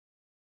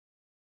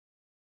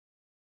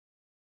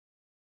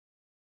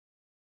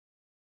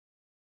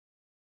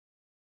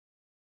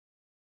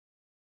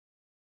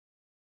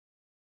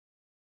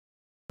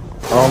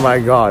Oh my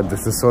god,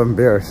 this is so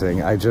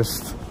embarrassing. I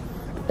just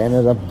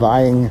ended up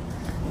buying...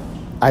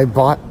 I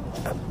bought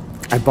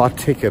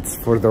tickets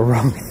for the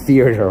wrong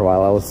theater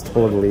while I was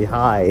totally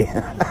high.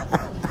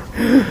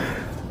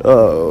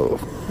 Oh.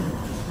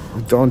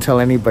 Don't tell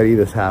anybody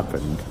this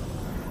happened.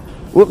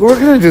 We're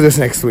gonna do this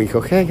next week,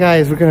 okay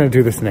guys? We're gonna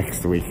do this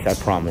next week, I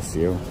promise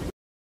you.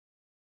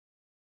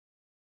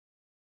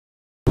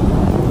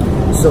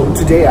 So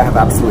today I have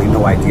absolutely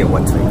no idea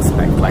what to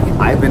expect. Like,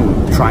 I've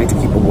been trying to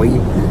keep away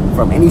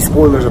from any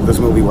spoilers of this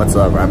movie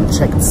whatsoever. I haven't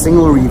checked a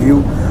single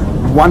review.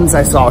 Once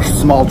I saw a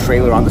small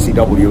trailer on the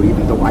CW,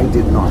 even though I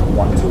did not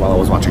want to while I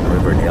was watching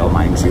Riverdale,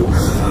 mind you.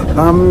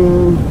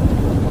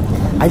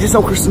 I just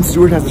know Kristen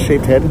Stewart has a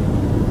shaved head.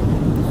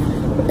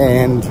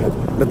 And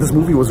that this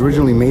movie was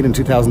originally made in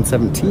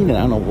 2017, and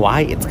I don't know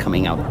why it's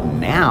coming out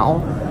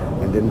now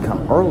and didn't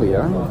come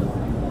earlier.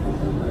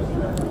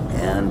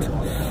 And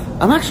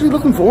I'm actually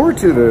looking forward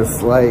to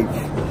this, like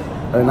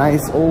a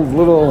nice old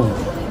little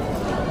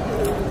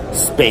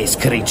space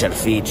creature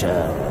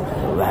feature.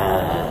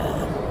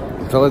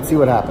 So let's see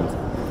what happens.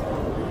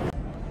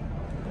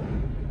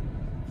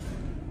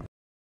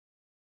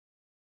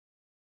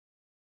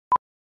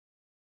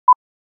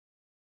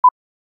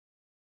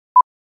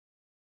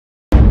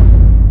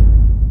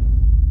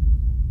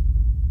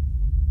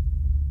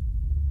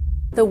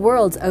 The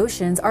world's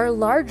oceans are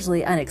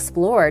largely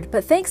unexplored,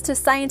 but thanks to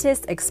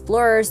scientists,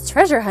 explorers,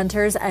 treasure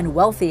hunters, and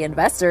wealthy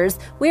investors,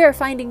 we are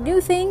finding new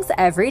things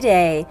every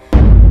day.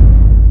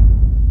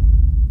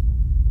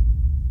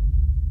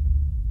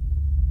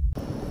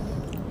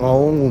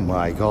 Oh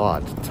my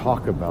god,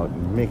 talk about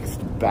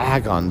mixed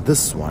bag on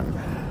this one.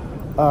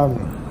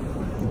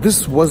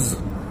 This was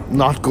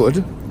not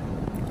good,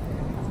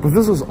 but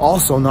this was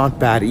also not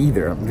bad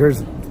either.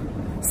 There's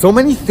so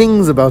many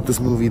things about this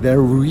movie that I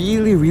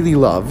really, really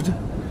loved,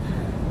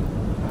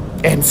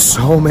 and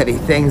so many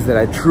things that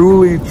I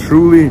truly,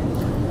 truly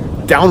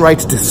downright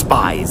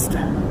despised.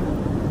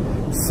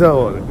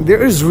 So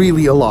there is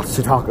really a lot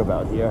to talk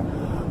about here.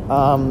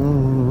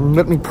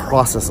 Let me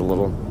process a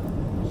little.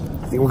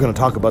 I think we're gonna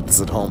talk about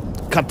this at home.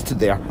 Cut to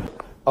there.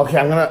 Okay,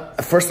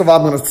 first of all,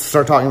 I'm gonna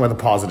start talking about the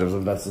positives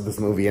of this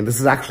movie. And this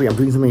is actually, I'm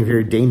doing something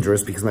very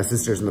dangerous because my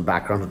sister's in the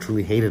background who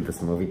truly hated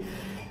this movie.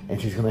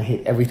 And she's gonna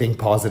hate everything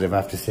positive I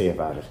have to say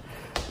about it.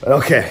 But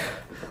okay,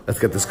 let's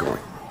get this going.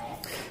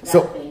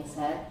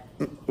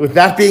 With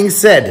that being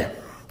said,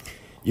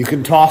 you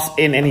can toss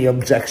in any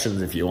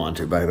objections if you want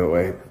to, by the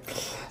way.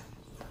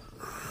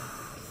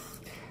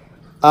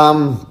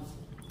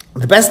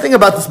 The best thing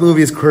about this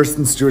movie is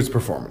Kristen Stewart's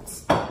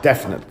performance.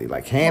 Definitely,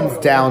 like, hands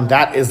down,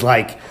 that is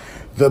like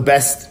the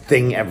best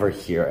thing ever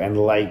here. And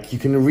like, you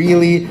can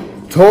really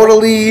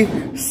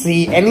totally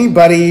see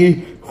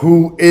anybody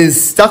who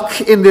is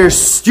stuck in their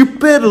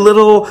stupid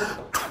little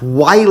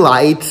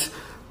Twilight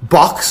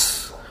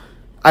box.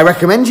 I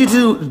recommend you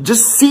to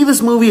just see this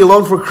movie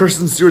alone for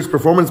Kristen Stewart's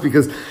performance,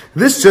 because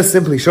this just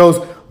simply shows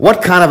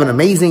what kind of an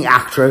amazing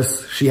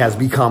actress she has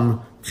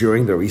become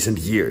during the recent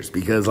years.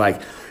 Because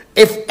like,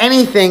 if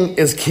anything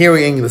is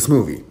carrying this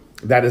movie,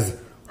 that is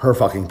her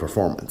fucking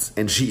performance.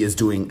 And she is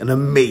doing an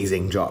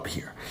amazing job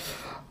here.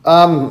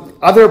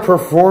 Other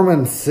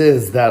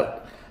performances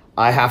that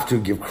I have to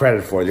give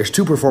credit for. There's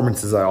two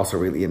performances I also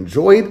really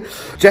enjoyed.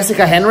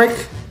 Jessica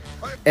Henwick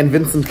and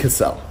Vincent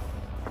Cassel.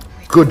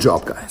 Good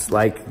job, guys.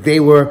 Like, they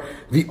were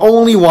the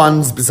only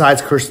ones besides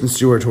Kristen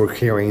Stewart who were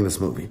carrying this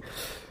movie.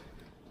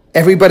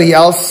 Everybody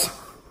else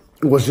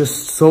was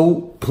just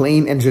so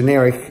plain and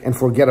generic and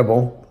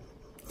forgettable.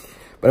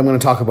 But I'm going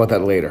to talk about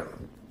that later.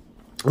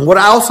 And what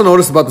I also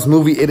noticed about this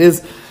movie, it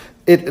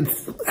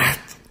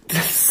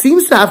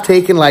seems to have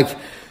taken like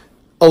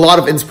a lot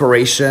of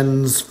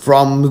inspirations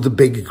from the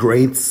big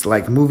greats,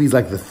 like movies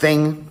like The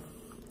Thing,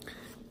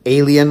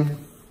 Alien,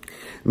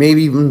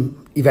 maybe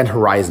even Event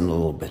Horizon a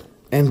little bit.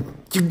 And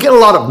you get a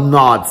lot of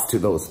nods to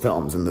those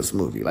films in this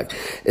movie. Like,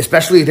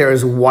 especially there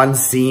is one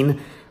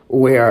scene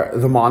where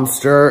the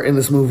monster in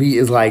this movie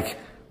is like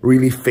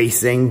really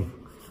facing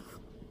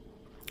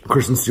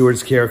Kristen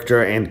Stewart's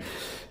character. And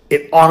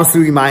it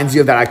honestly reminds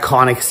you of that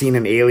iconic scene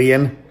in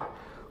Alien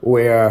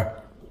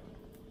where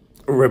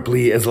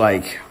Ripley is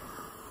like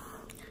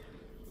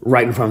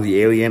right in front of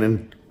the alien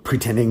and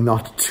pretending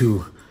not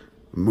to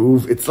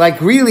move. It's like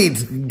really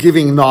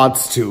giving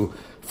nods to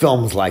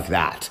films like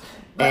that.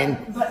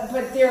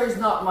 But there is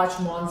not much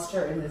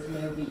monster in this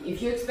movie.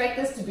 If you expect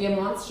this to be a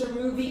monster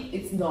movie,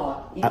 it's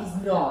not. It is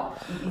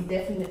not. It is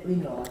definitely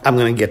not. I'm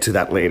going to get to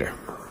that later.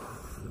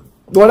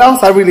 What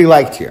else I really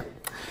liked here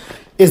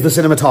is the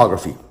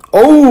cinematography.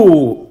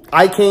 Oh,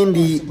 eye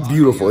candy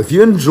beautiful. If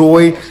you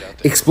enjoy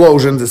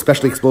explosions,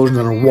 especially explosions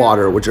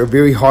underwater, which are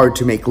very hard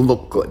to make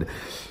look good,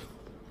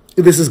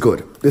 this is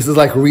good. This is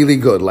like really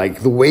good.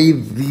 Like the way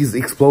these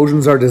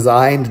explosions are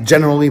designed,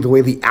 generally the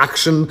way the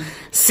action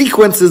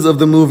sequences of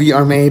the movie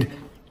are made,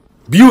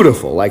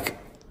 beautiful. Like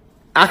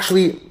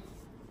actually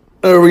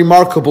a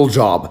remarkable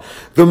job.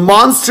 The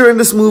monster in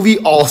this movie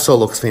also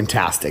looks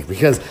fantastic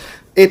because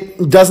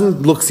it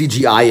doesn't look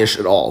CGI-ish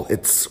at all.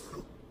 It's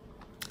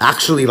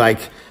actually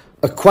like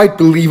a quite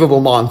believable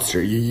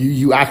monster.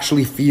 You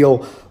actually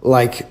feel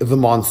like the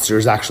monster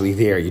is actually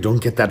there. You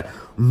don't get that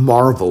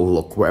Marvel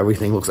look where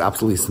everything looks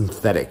absolutely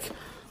synthetic.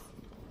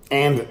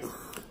 And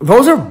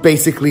those are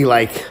basically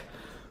like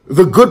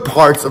the good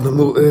parts of the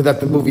movie that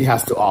the movie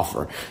has to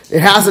offer.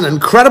 It has an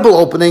incredible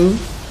opening,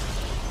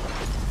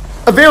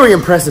 a very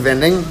impressive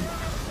ending,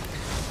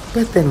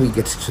 but then we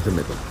get to the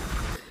middle.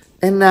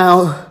 And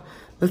now,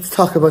 let's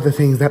talk about the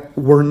things that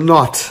were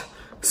not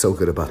so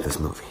good about this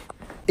movie.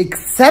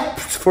 Except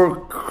for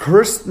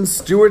Kristen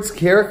Stewart's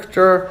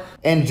character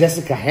and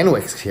Jessica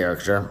Henwick's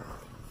character,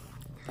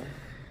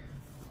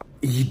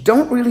 you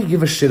don't really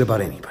give a shit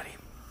about anybody.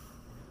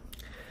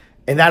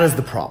 And that is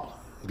the problem.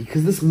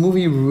 Because this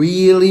movie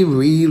really,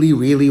 really,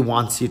 really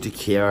wants you to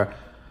care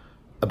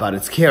about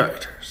its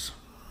characters.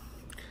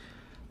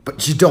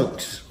 But you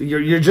don't.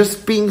 You're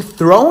just being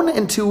thrown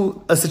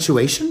into a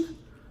situation.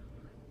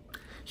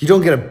 You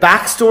don't get a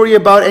backstory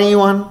about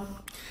anyone.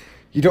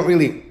 You don't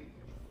really...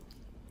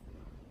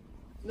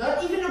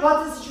 Not even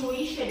about the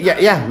situation.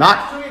 Yeah,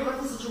 Backstory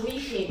about the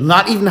situation.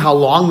 Not even how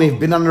long they've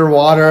been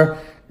underwater.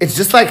 It's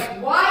just like...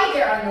 Why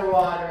they're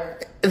underwater.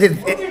 What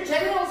their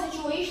general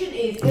situation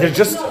is. There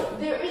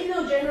is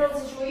no general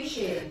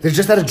situation. They're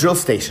just at a drill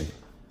station.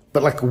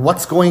 But like,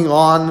 what's going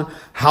on?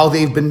 How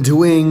they've been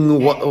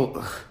doing?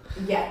 What?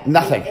 Yeah.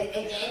 Nothing.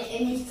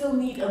 And you still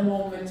need a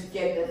moment to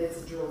get that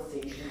it's a drill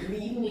station. You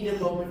even need a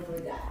moment for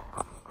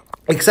that.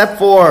 Except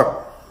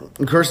for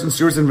Kristen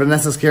Stewart's and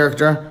Vanessa's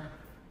character,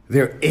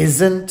 there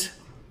isn't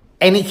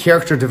any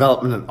character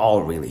development at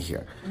all really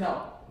here.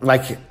 No.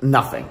 Like,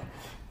 nothing.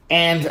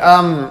 And,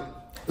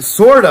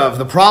 sort of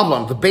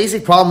the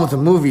basic problem with the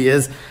movie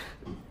is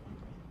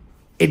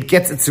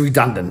it's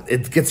redundant.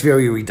 It gets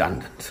very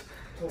redundant.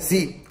 Totally.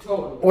 See,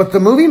 what the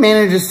movie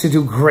manages to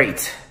do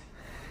great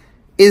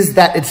is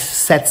that it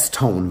sets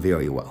tone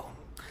very well.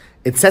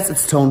 It sets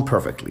its tone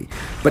perfectly.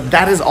 But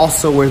that is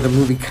also where the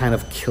movie kind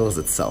of kills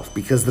itself,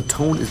 because the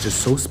tone is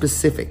just so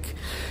specific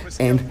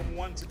and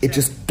it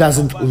just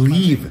doesn't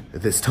leave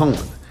this tone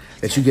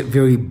that you get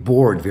very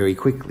bored very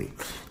quickly.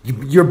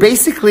 You're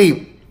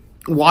basically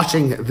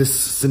watching this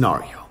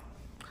scenario.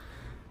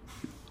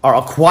 Our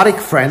aquatic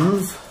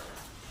friends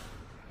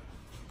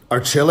are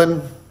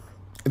chilling.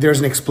 There's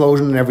an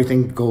explosion and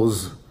everything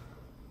goes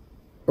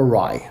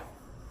awry.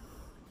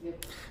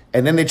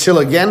 And then they chill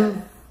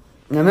again.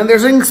 And then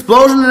there's an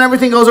explosion and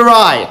everything goes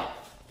awry.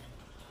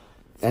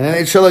 And then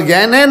they chill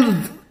again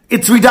and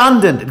it's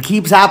redundant. It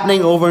keeps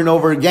happening over and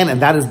over again.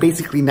 And that is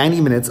basically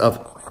 90 minutes of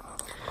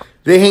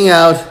they hang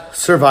out,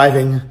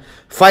 surviving,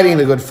 fighting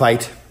the good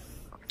fight.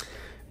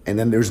 And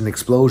then there's an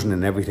explosion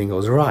and everything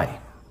goes awry.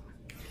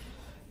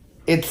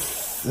 It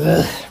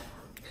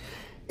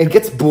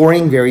gets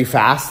boring very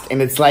fast.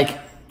 And it's like,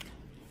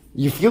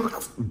 you feel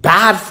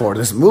bad for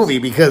this movie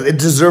because it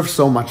deserves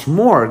so much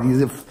more.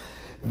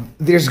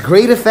 There's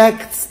great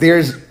effects.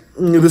 There's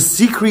the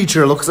sea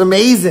creature looks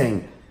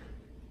amazing.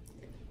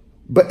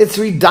 But its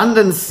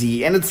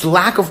redundancy and its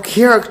lack of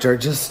character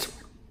just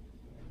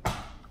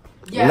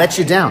lets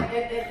you down.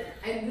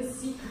 And the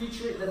sea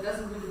creature, that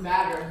doesn't really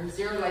matter. Who's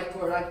there like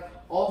for like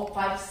all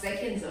 5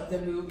 seconds of the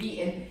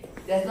movie and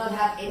does not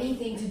have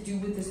anything to do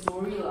with the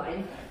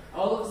storyline.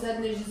 All of a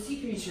sudden there's a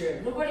sea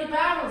creature. Nobody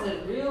battles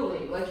it,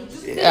 really. Like, it's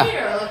just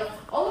there. Like,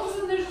 all of a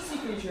sudden there's a sea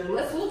creature.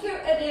 Let's look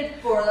at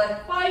it for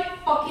like 5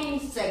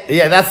 fucking seconds.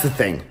 Yeah, that's the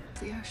thing.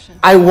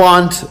 I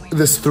want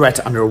this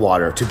threat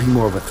underwater to be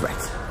more of a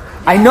threat.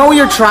 I know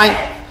you're trying...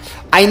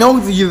 I know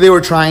they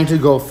were trying to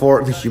go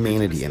for the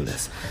humanity in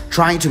this.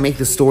 Trying to make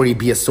the story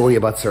be a story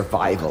about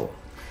survival.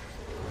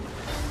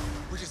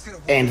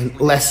 And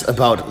less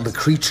about the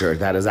creature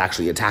that is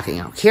actually attacking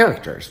our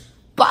characters.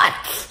 But...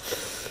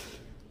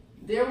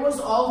 there was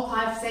all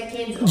 5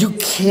 seconds of you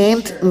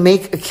can't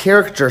make a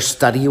character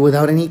study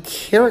without any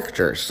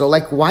character. So,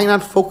 like, why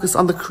not focus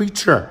on the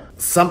creature?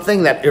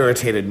 Something that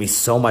irritated me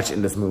so much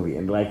in this movie.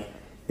 And, like,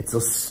 it's so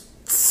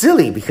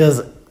silly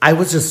because I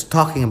was just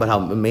talking about how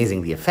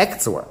amazing the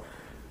effects were.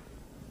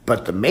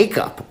 But the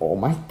makeup, oh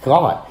my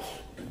god.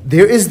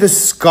 There is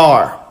this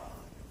scar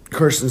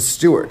Kristen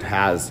Stewart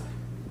has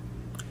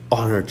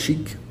on her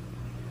cheek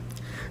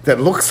that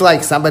looks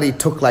like somebody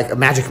took like a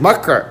magic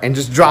marker and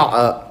just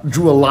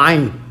drew a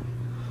line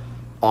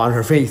on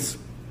her face.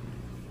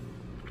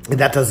 And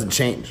that doesn't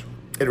change.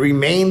 It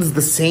remains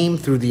the same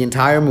through the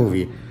entire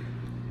movie.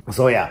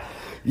 So yeah,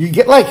 you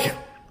get like,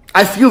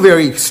 I feel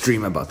very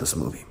extreme about this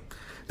movie.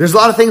 There's a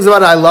lot of things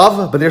about it I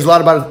love, but there's a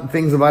lot of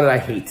things about it I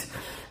hate.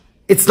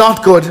 It's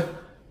not good.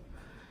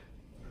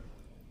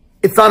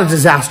 It's not a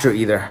disaster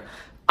either.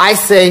 I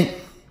say,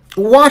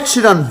 watch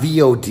it on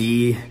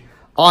VOD,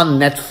 on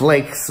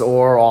Netflix,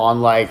 or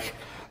on like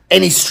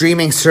any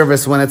streaming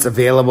service when it's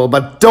available,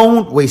 but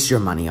don't waste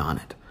your money on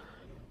it.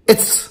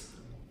 It's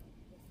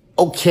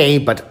okay,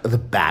 but the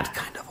bad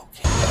kind of